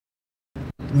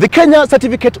The Kenya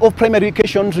Certificate of Primary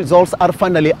Education results are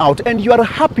finally out, and you are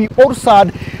happy or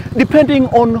sad depending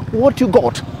on what you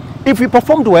got. If you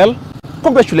performed well,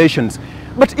 congratulations.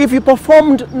 But if you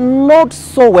performed not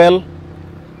so well,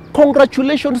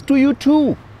 congratulations to you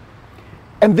too.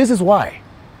 And this is why.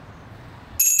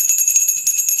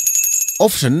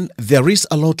 Often, there is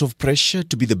a lot of pressure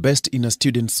to be the best in a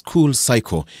student's school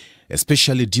cycle,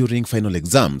 especially during final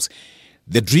exams.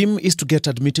 The dream is to get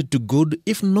admitted to good,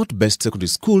 if not best, secondary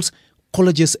schools,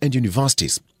 colleges and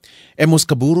universities. Amos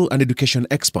Kaburu, an education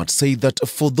expert, say that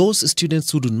for those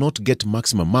students who do not get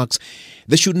maximum marks,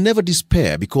 they should never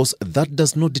despair because that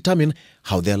does not determine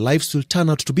how their lives will turn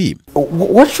out to be.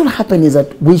 What should happen is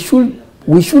that we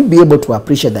should be able to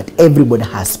appreciate that everybody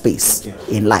has space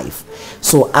in life.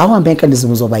 So our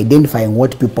mechanisms of identifying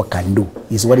what people can do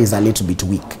is what is a little bit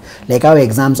weak. Like our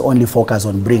exams only focus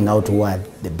on bringing out who are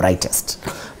the brightest.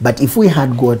 But if we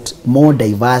had got more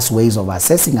diverse ways of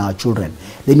assessing our children,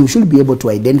 then you should be able to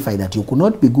identify that you could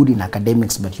not be good in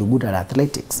academics, but you're good at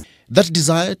athletics. That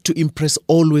desire to impress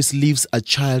always leaves a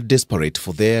child desperate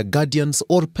for their guardians'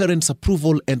 or parents'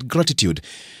 approval and gratitude.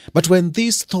 But when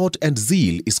this thought and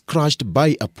zeal is crushed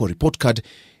by a poor report card,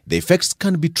 the effects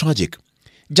can be tragic.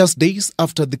 Just days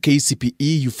after the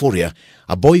KCPE euphoria,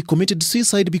 a boy committed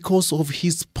suicide because of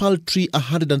his paltry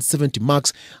 170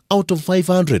 marks out of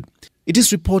 500. It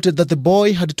is reported that the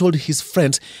boy had told his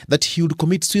friends that he would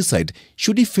commit suicide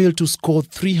should he fail to score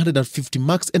 350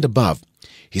 marks and above.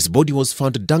 His body was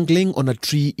found dangling on a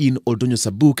tree in Oldonyo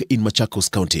Sabuk in Machakos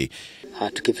County.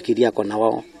 Tukifikiria kona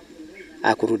wao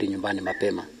akurudi nyumbani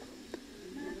mapema.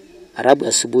 Arabu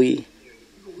asubuhi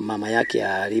mama yake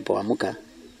alipoamka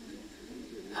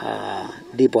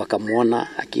ndipo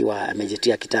akamuona akiwa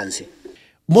amejitia kitanzi.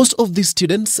 Most of these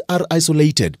students are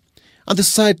isolated, and the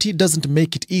society doesn't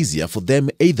make it easier for them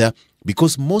either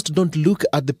because most don't look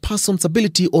at the person's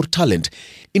ability or talent,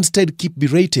 instead keep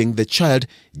berating the child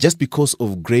just because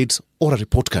of grades or a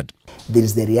report card. There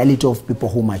is the reality of people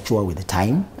who mature with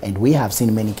time, and we have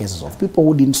seen many cases of people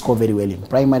who didn't score very well in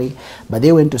primary, but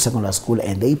they went to secondary school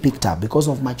and they picked up because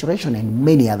of maturation and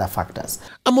many other factors.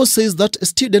 Amos says that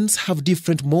students have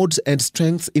different modes and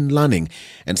strengths in learning,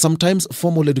 and sometimes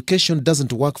formal education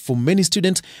doesn't work for many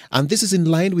students, and this is in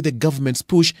line with the government's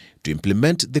push to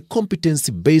implement the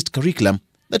competency-based curriculum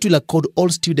that will accord all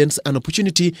students an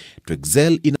opportunity to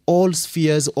excel in all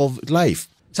spheres of life.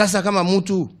 Sasa kama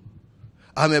mtu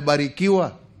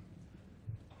amebarikiwa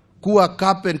kuwa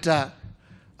carpenter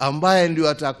ambaye ndio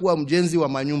atakuwa mjenzi wa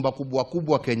manyumba kubwa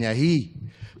kubwa Kenya hii,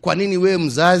 kwa nini wewe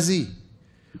mzazi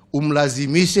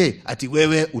umlazimishe ati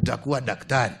wewe utakuwa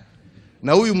daktari?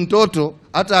 Na huyu mtoto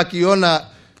hata akiona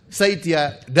site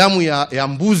ya damu ya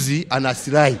mbuzi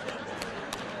anasirai,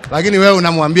 lakini wewe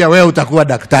unamwambia wewe utakuwa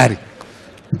daktari.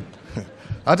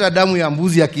 Hata damu ya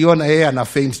mbuzi akiona yeye ana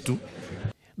faint tu.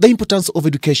 The importance of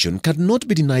education cannot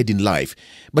be denied in life,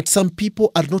 but some people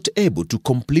are not able to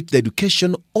complete the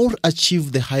education or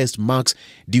achieve the highest marks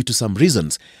due to some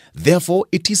reasons. Therefore,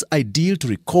 it is ideal to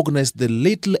recognize the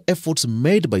little efforts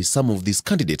made by some of these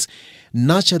candidates,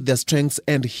 nurture their strengths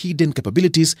and hidden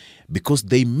capabilities, because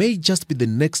they may just be the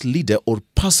next leader or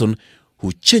person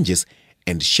who changes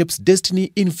and shapes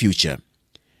destiny in future.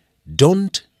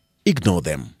 Don't ignore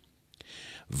them.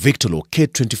 Victor Lo,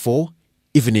 K24,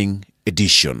 Evening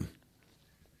Edition.